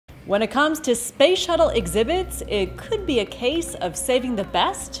When it comes to space shuttle exhibits, it could be a case of saving the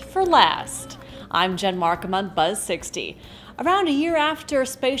best for last. I'm Jen Markham on Buzz 60. Around a year after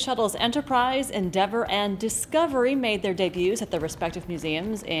Space Shuttles Enterprise, Endeavour, and Discovery made their debuts at their respective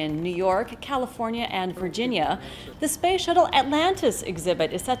museums in New York, California, and Virginia, the Space Shuttle Atlantis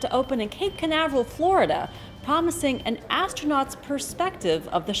exhibit is set to open in Cape Canaveral, Florida, promising an astronaut's perspective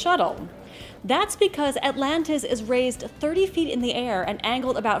of the shuttle. That's because Atlantis is raised 30 feet in the air and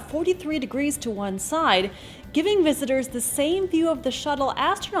angled about 43 degrees to one side, giving visitors the same view of the shuttle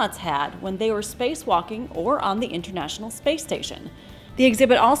astronauts had when they were spacewalking or on the International Space Station. The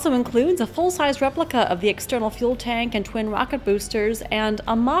exhibit also includes a full-size replica of the external fuel tank and twin rocket boosters and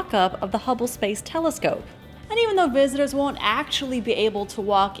a mock-up of the Hubble Space Telescope. And even though visitors won't actually be able to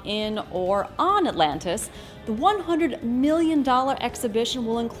walk in or on Atlantis, the $100 million exhibition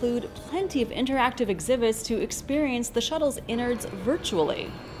will include plenty of interactive exhibits to experience the shuttle's innards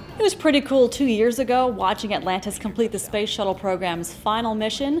virtually. It was pretty cool 2 years ago watching Atlantis complete the Space Shuttle program's final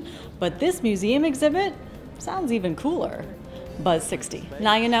mission, but this museum exhibit sounds even cooler. Buzz 60.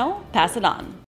 Now you know, pass it on.